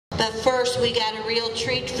But first, we got a real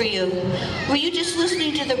treat for you. Were you just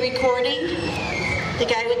listening to the recording? The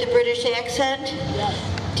guy with the British accent?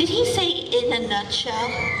 Did he say in a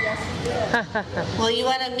nutshell? Well, you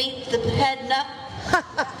want to meet the head nut?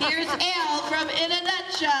 Here's Al from In a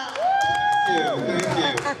Nutshell.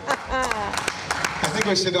 Thank you. I think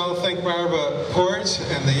we should all thank Barbara Porch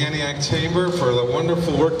and the Antioch Chamber for the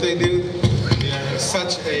wonderful work they do. They are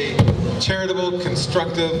such a charitable,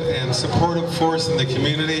 constructive, and supportive force in the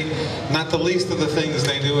community. Not the least of the things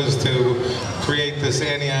they do is to create this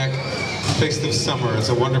Antioch Taste of Summer. It's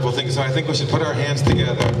a wonderful thing, so I think we should put our hands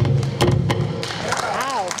together.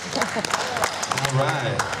 Wow. All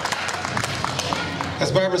right.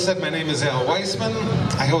 As Barbara said, my name is Al Weissman.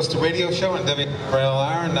 I host a radio show on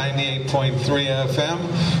WRLR 98.3 FM.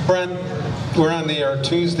 We're on the air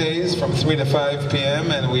Tuesdays from 3 to 5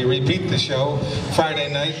 p.m. and we repeat the show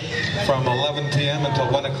Friday night from 11 p.m.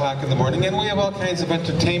 until 1 o'clock in the morning. And we have all kinds of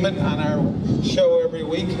entertainment on our show every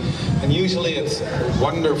week. And usually it's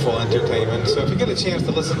wonderful entertainment. So if you get a chance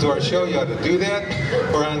to listen to our show, you ought to do that.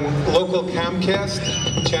 We're on local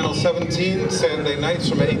Comcast, channel 17, Saturday nights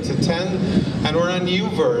from 8 to 10. And we're on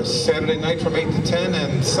Uverse, Saturday night from 8 to 10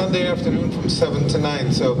 and Sunday afternoon from 7 to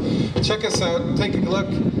 9. So check us out, take a look,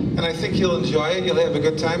 and I think you'll enjoy it. You'll have a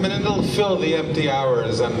good time, and it'll fill the empty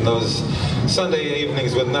hours on those Sunday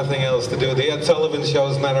evenings with nothing else to do. The Ed Sullivan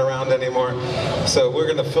Show's not around anymore, so we're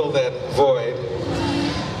going to fill that void.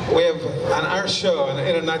 We have, on our show,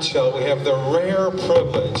 in a nutshell, we have the rare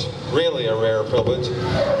privilege, really a rare privilege,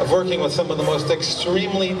 of working with some of the most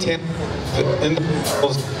extremely talented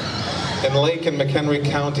individuals in Lake and McHenry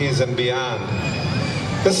counties and beyond.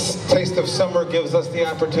 This Taste of Summer gives us the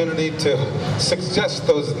opportunity to suggest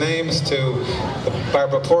those names to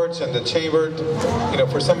Barbara Porch and the Chamber, you know,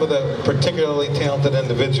 for some of the particularly talented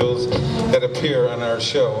individuals that appear on our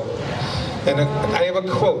show. And I have a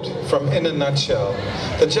quote from In a Nutshell.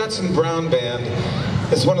 The Judson Brown Band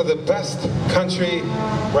is one of the best country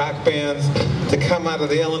rock bands to come out of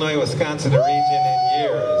the Illinois-Wisconsin region in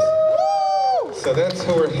years. So that's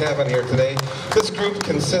who we're having here today. This group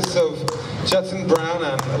consists of Judson Brown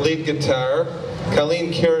on lead guitar,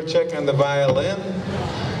 Colleen Kirachek on the violin,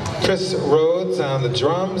 Chris Rhodes on the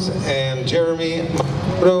drums, and Jeremy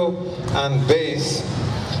Mato on bass.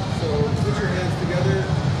 So put your hands together.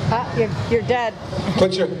 You're dead.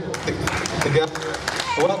 Put your together.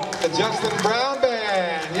 Welcome to Judson Brown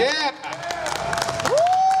Band. Yeah.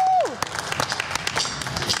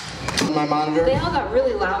 My monitor. They all got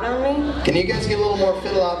really loud on me. Can you guys get a little more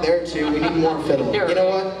fiddle out there too? We need more fiddle. You know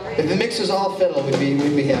what? If the mix was all fiddle, we'd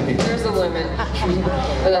be happy. There's a limit.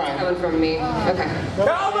 But that's coming from me. Okay.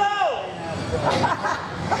 Cowbell!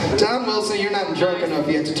 Tom Wilson, you're not drunk enough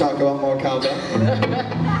yet to talk about more cowbell.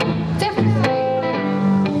 Definitely.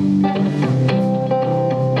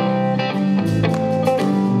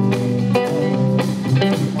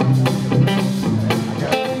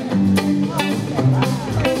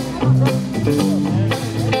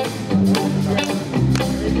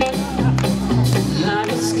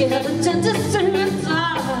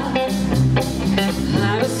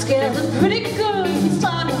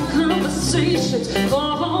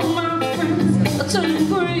 All my friends are turning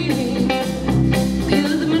green. Feel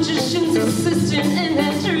the magician's assistant in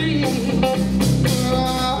that dream.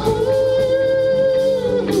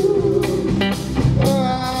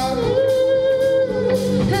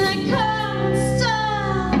 And I can't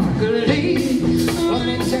stop believing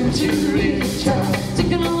running to reach out,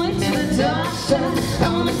 taking away to the dark side. I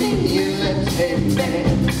wanna think you left it there.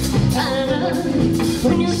 I love you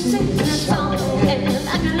when you sing that song, and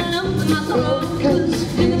I got lump in my throat, 'cause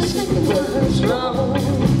you're gonna sing the words wrong.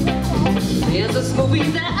 There's this movie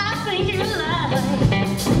that I think you like.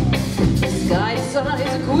 This guy decides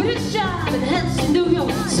to quit his job and heads to New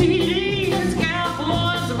York City. His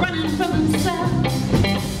cowboys running from himself,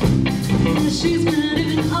 and she's been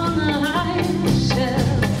living on the high shelf.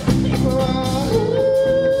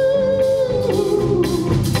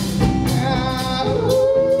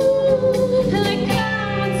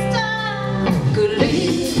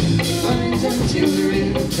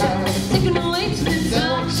 Taking away to the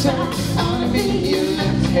dark side. I wanna be your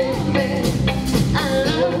left hand man. I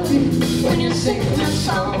love you when you sing my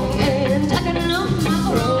song, and I gotta know my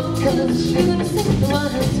throat, 'cause you're gonna sing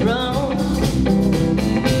what's wrong.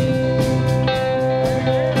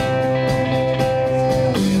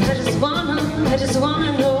 I just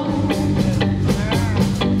wanna know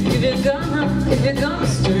if you're gonna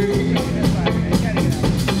stay.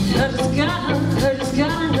 I just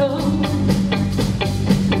gotta know.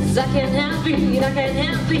 I can't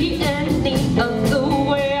have it any other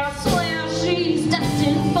way. I swear she's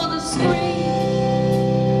destined for the screen.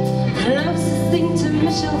 thing to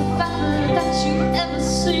Michelle Pfeiffer that you ever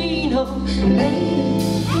seen. Oh, lady,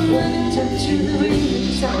 running to the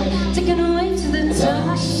riptide, taken away to the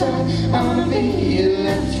dark side. I wanna be your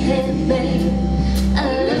left-hand man. I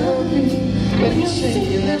love you when you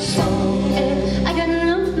sing that song, and I got a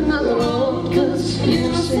lump in my throat 'cause you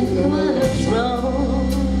don't sing the words wrong.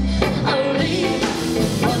 Oh, lady,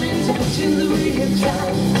 running to the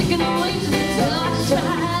riptide, taken away to the dark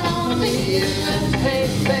side. Your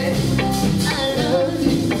left-hand man. I love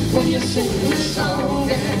you when you sing this song.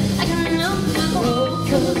 I can numb my throat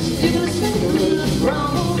 'cause you're gonna sing the words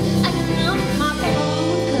wrong. I can numb my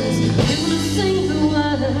throat 'cause you're gonna sing the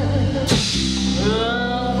words wrong.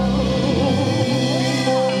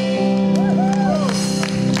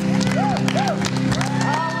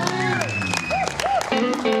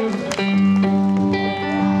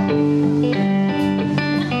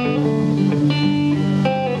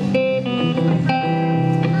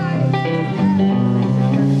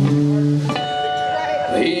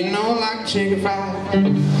 Chicken fried,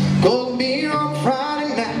 cold beer on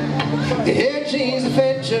Friday night, the hair jeans that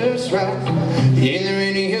fit just right, in the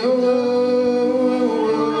radio.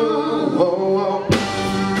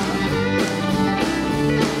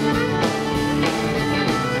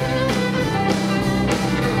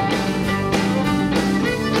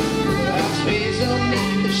 I'll space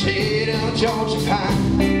underneath the shade of Georgia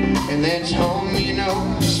pine, and that's home, you know,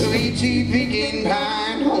 sweet tea, pecan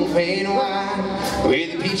pine, homemade wine, where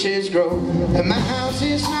the peaches grow, and my house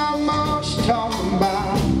is not much to talk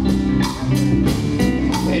about.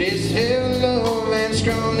 It is still lowlands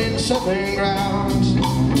grown in southern grounds,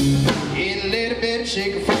 in a little bit of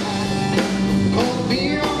chicken fried, cold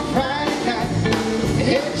beer on Friday night,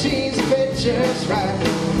 head cheese fit just right,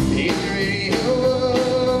 in the radio,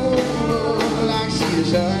 like see the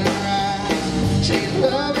sunrise, see the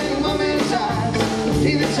loving woman's eyes,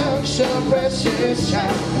 see the touch so precious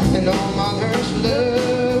child, and all mother's love.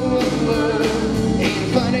 Ain't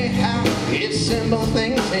it funny how it's simple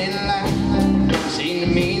things in life seem to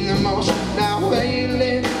mean the most. Now where you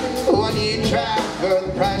live, what you try for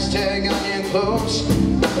the price tag on your clothes,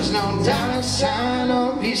 there's no dollar sign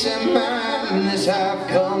or peace of mind. This I've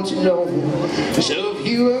come to know. So if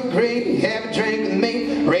you agree, have a drink with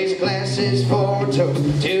me, raise glasses for a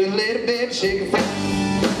toast to a little bit chicken fried,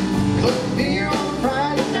 cold beer on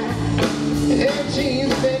Friday night, hair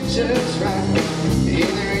jeans fit just right, in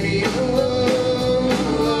the radio,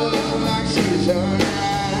 like see the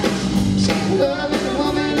sunrise, see the love in a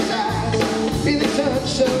woman's eyes, feel the touch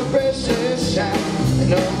so precious shine, and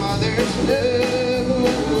no mother's love.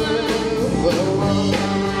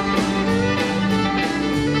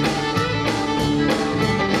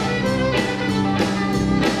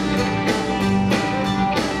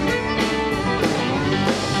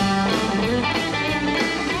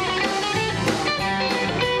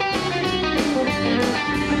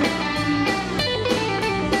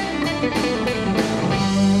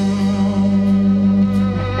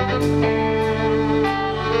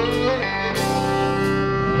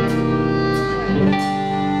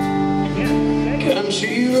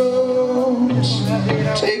 Country roads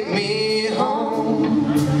take me home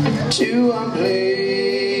to a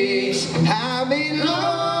place I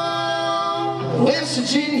belong, West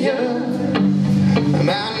Virginia,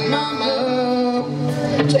 Mountain Mama,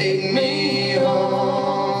 take me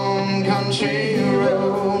home. Country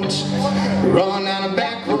roads run down the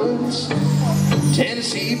backwoods,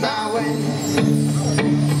 Tennessee byway,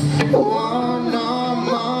 one arm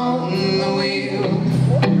on the wheel,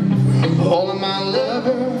 holding my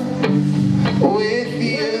lover with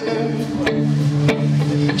the other,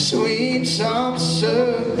 sweet soft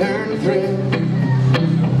southern thrill.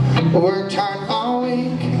 Worked hard all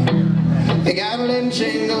week, they got a little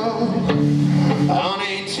jingle on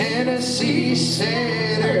a Tennessee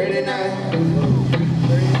Saturday night.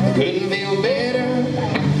 Couldn't feel better,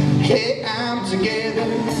 hey, I'm together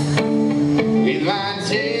with my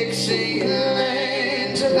Dixieland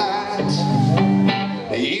lights.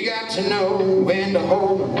 You got to know when to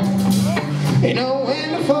hold 'em, you know when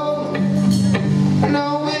to fold 'em,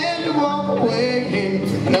 know when to walk away,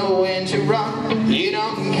 know when to run. You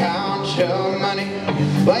don't count your money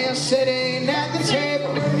while you're sitting at the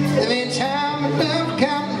table. Every time you love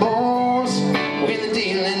counting balls, when the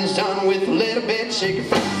dealing's done with a little bit chicken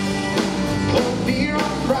fried, cold beer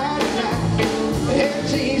on Friday night, hair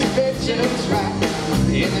cheese fit just right,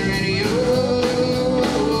 in the radio,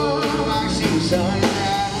 I see the sunrise.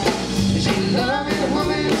 Love in a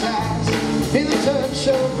woman's eyes, in the touch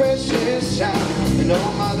so precious child, and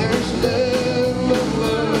all mother's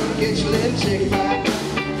love. Get your little chicken fried,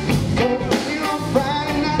 cold beer on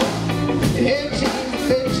Friday night, head cheese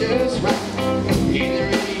fit just right,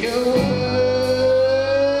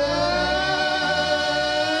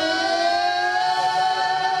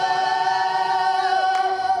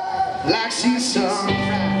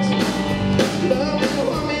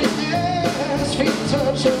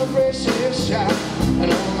 so precious child,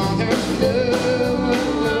 and all my heart's love.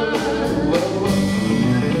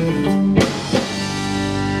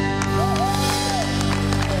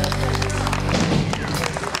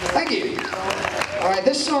 Thank you. All right,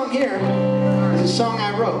 this song here is a song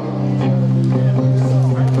I wrote.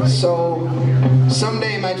 So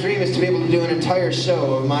someday my dream is to be able to do an entire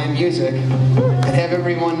show of my music and have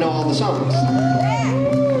everyone know all the songs.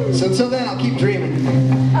 So until then, I'll keep dreaming.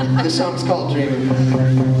 This song's called Dreaming.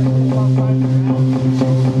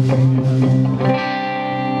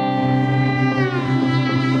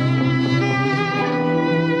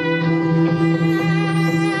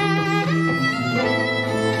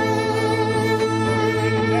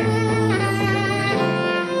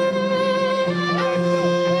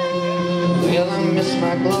 Well, I miss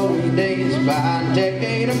my glory days by a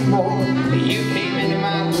decade or more. You came into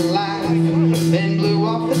my life, then blew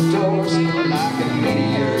off the doors like a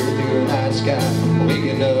meteor through a night sky,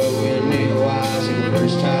 waking up when it was the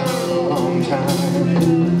first time in a long time.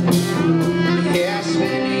 Yeah, I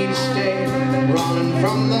spent each day running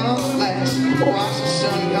from the blast, watch the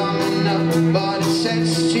sun coming up, but it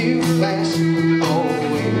sets too fast. Oh,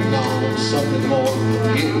 waiting on something more.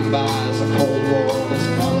 Goodbye's a cold war, that's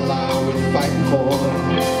all I would fight for.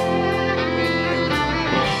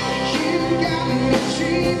 You got me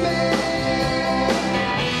dreaming.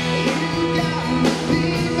 You got me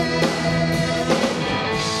dreaming.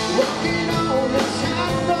 Walking on the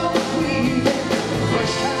tightrope, weaving.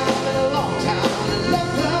 First time in a long time, I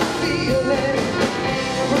love the feeling.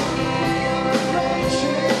 Running on a freight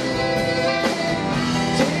train,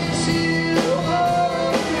 dancing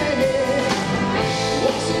all day.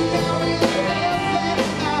 Waltzing down with love that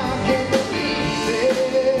I can't believe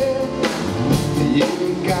it. You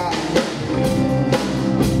got me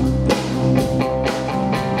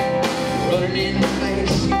running in the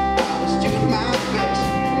face. I was doing my best,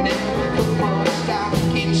 never put one stop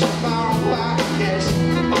in so far away. Yes,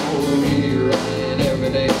 oh, you're running every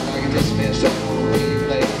day like a dismissed on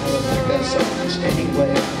replay. I look like that so much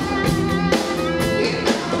anyway. Yeah,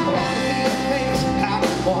 I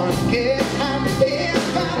don't wanna get out. Yeah, I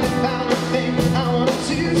finally found a thing I want to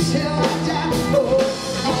till I die. Oh,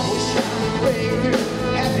 always trying to break through.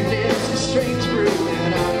 Happiness is strange brew,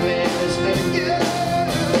 and I'm managed to get.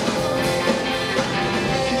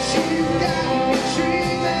 'Cause you got me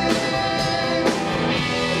dreaming.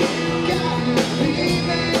 You got me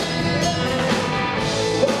dreaming.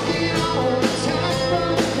 Walking on the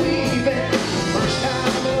tightrope, weaving. First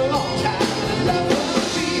time in a long time, I love the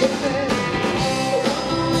feeling.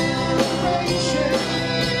 Running on a freight train,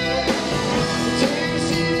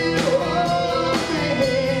 dancing all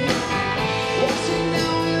day. Waltzing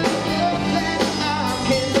down with love that I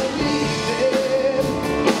can't believe it.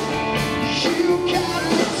 You got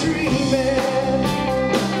me dreaming.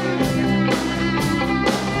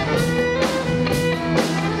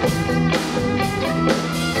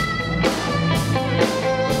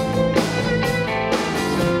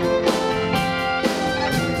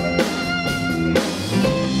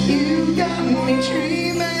 You got me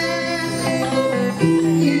dreaming.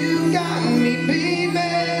 You got me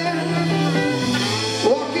beaming.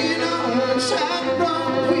 Walking on a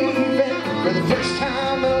tightrope, weaving for the first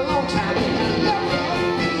time in a long time. I love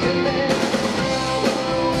the feeling.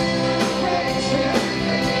 Freight train,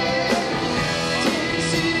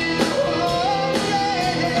 dancing all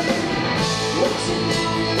day. Waltzing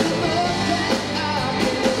down with love that I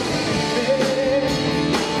can't believe it.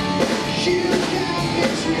 You got me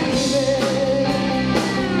dreaming.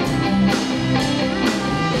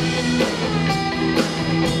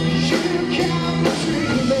 You got me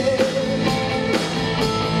dreaming.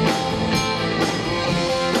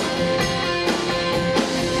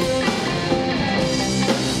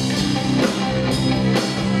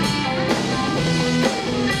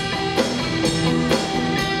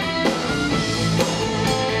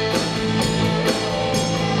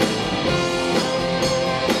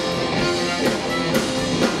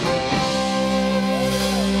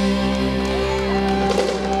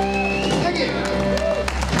 Thank you.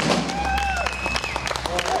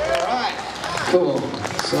 All right, cool.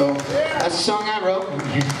 So that's a song I wrote.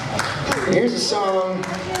 Here's a song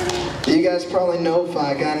that you guys probably know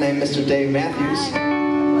by a guy named Mr. Dave Matthews.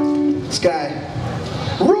 This guy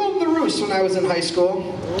ruled the roost when I was in high school,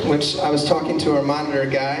 which I was talking to our monitor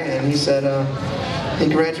guy, and he said he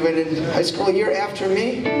graduated high school a year after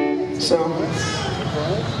me. So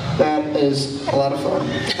that is a lot of fun.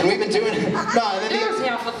 And we've been doing it. There's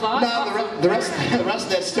half a thought. The rest of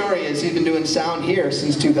that story is he's been doing sound here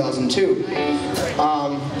since 2002.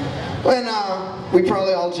 When we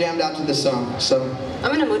probably all jammed out to this song, so.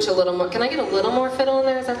 I'm gonna mooch a little more. Can I get a little more fiddle in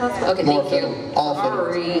there? Is that possible? Okay, More thank fiddle. you. All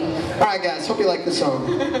fiddle. Sorry. All right, guys, hope you like this song.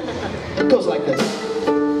 It goes like this.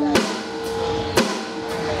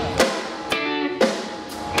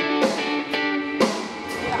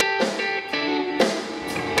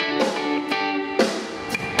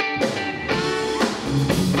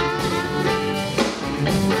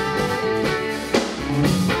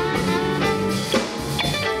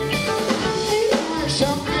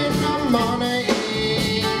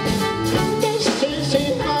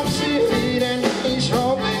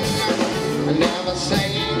 Never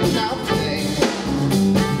saying nothing.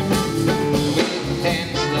 We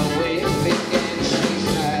dance the way it begins. She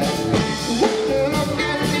said, we look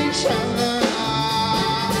at each other,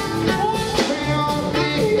 we all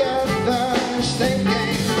the others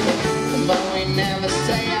thinking, but we never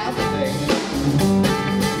say a thing.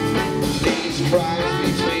 These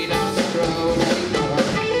crimes between us grow deeper.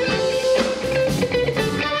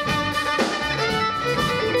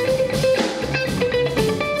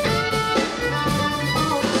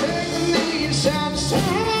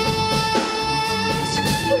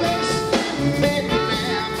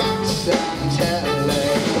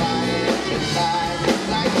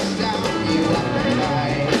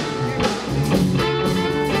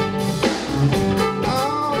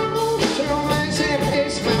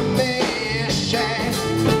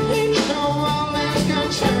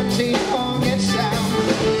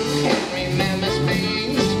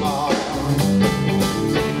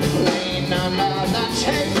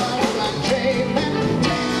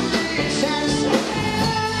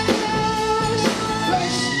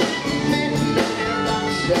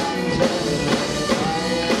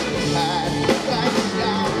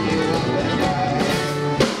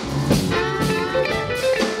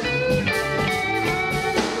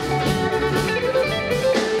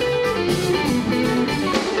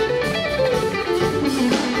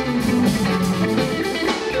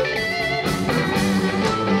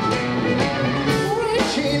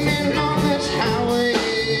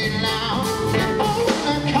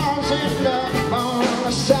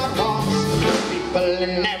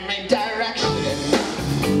 In every direction,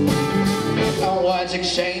 no words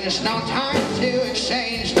exchanged, no time to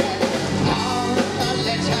exchange them. All the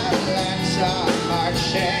little lands are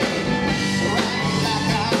marching, right like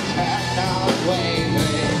a turtle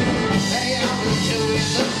waving. They are doing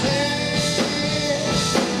the same.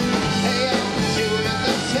 They are doing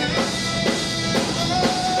the same.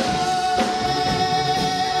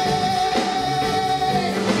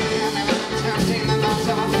 Tempting the loss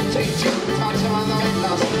of a teacher.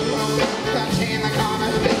 In the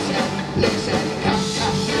corner, listen,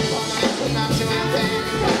 come, not to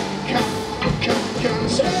come,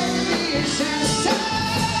 serve me inside.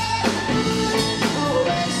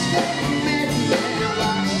 Always let me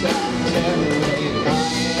never stop telling me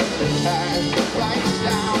crying the time, lights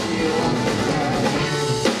down, you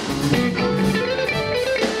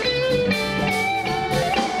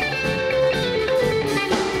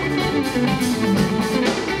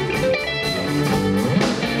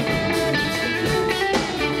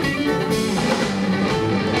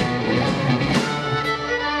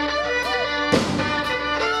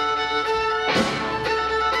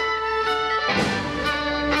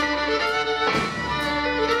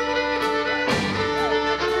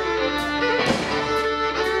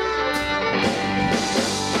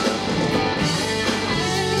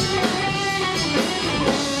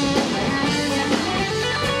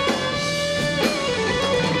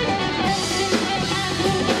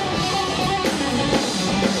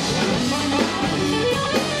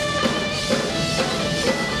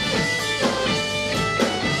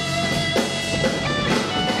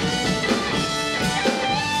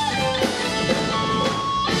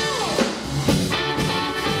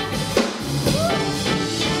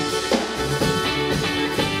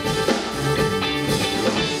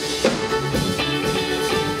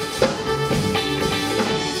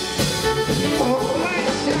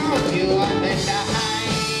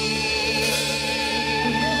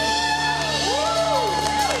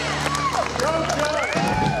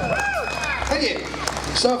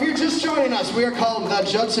So if you're just joining us, we are called the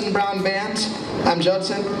Judson Brown Band. I'm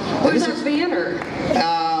Judson. Where's our banner?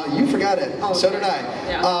 You forgot it. Oh, so did I.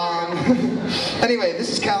 Yeah. Anyway,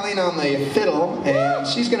 this is Colleen on the fiddle, and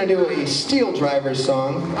she's going to do a Steel Drivers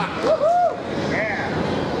song.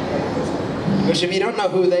 Which, if you don't know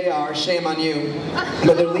who they are, shame on you.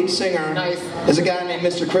 But their lead singer is a guy named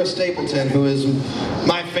Mr. Chris Stapleton, who is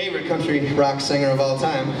my favorite country rock singer of all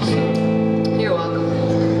time. So. You're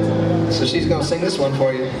welcome. So she's gonna sing this one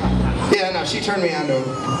for you. Yeah, no, she turned me on to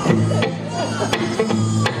him.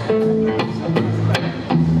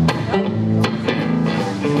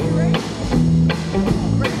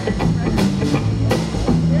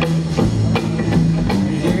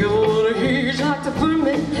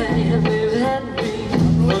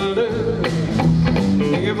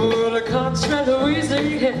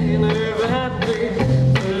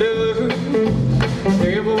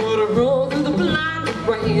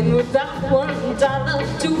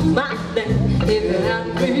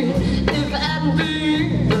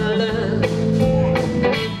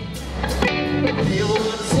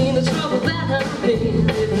 hadn't been,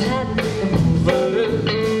 if it hadn't been for love,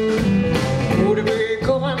 would it be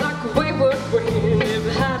going like a wayward wind if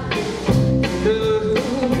it hadn't been for love?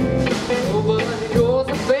 Nobody knows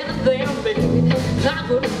I'm better than me. I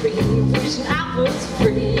wouldn't be wishing I was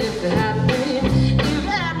free if it hadn't been, if it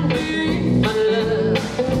hadn't been for love.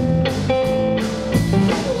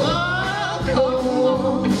 Oh, come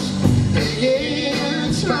on,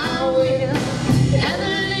 against my will, at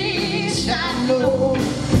least I know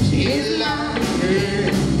his life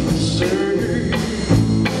is certain.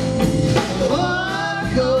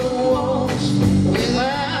 Oh, go on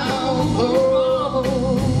without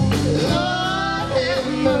parole. Lord have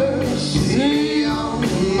mercy on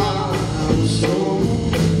my soul.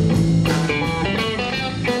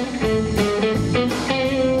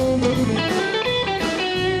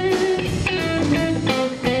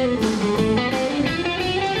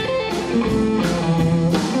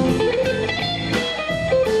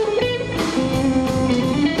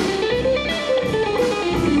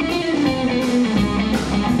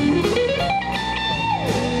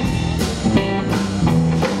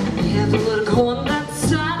 Going that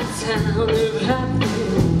side of town, if it hadn't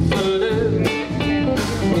been for love,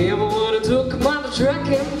 never would have took him on the truck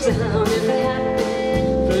him down if it hadn't been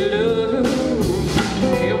for love.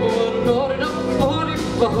 Never would have loaded up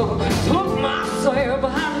 44, put myself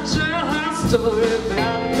behind the jailhouse door if it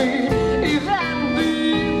hadn't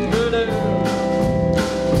been for love.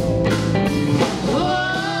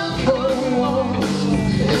 Oh, come on,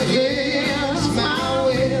 against my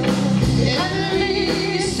will, at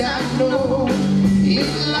least I know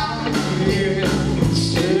it's like it's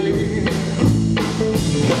safe.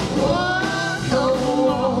 Oh, come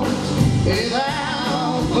on,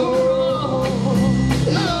 without parole.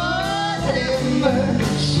 Lord have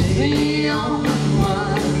mercy on my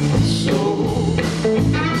soul.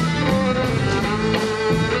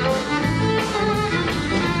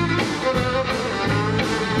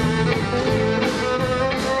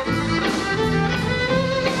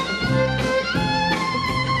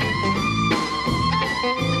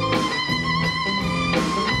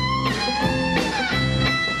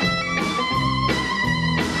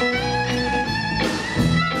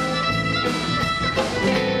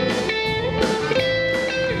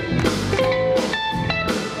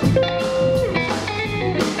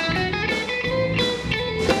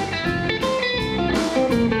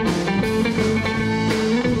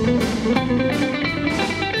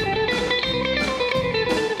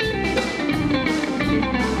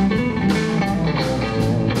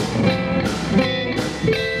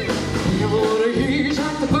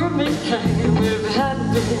 If it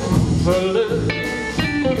hadn't been for love,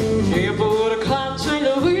 never would have caught train to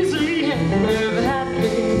Louisiana. If it hadn't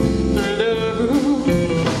been for love,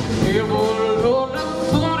 never would have rolled up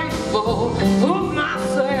 44, put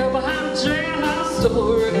myself behind the jailhouse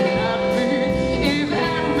door. If it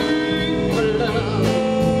hadn't been for love,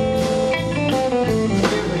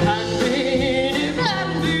 if it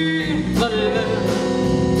hadn't been for love.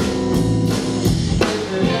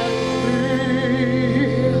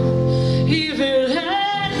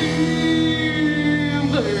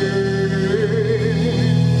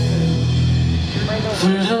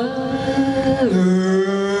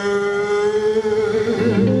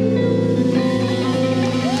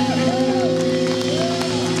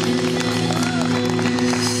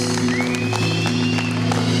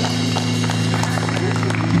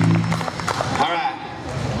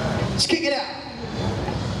 Let's kick it out.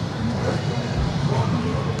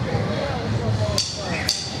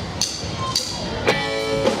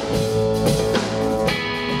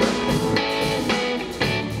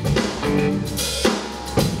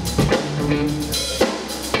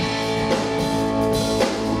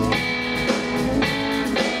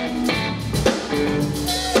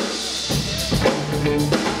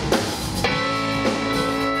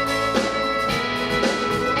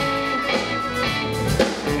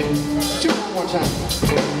 One more time.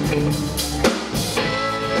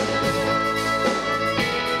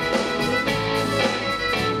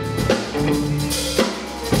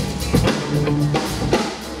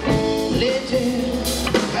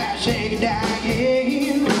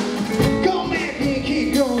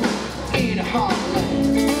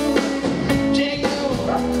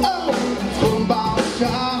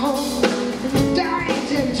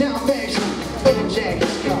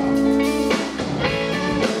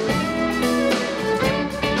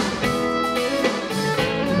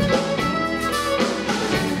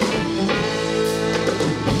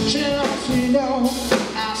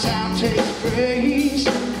 Praise.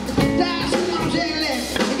 That's what I'm telling.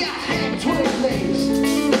 You got hand 12 legs.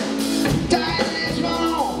 Dying, let's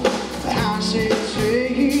run on. I say,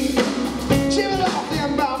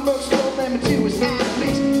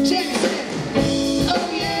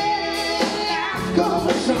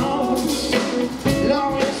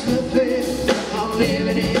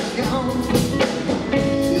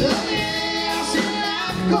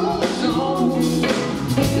 goes on,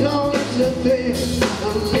 long as the thrill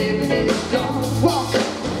of living is gone. Walk.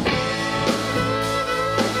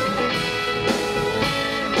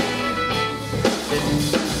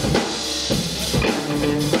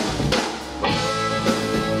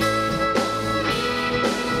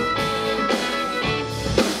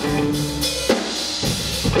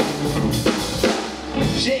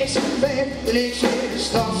 Shakes her bed, licks it,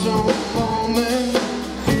 starts on the moment.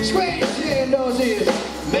 Squares his noses,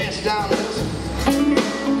 messed down loose.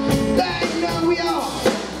 Like you know we all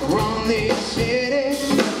run this city.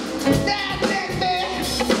 That baby,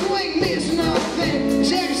 you ain't missing nothing.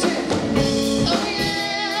 Shake her said, oh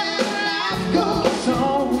yeah, life goes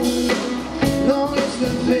on, long as the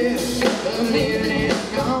fear of living is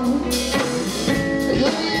gone.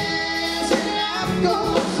 Oh yes, life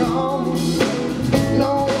goes on,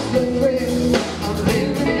 long as the thrill of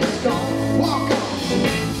living is gone. Walk on.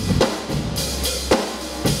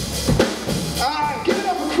 Alright, give it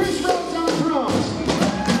up for Chris Rhodes on drums.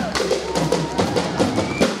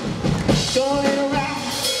 Going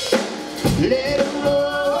around,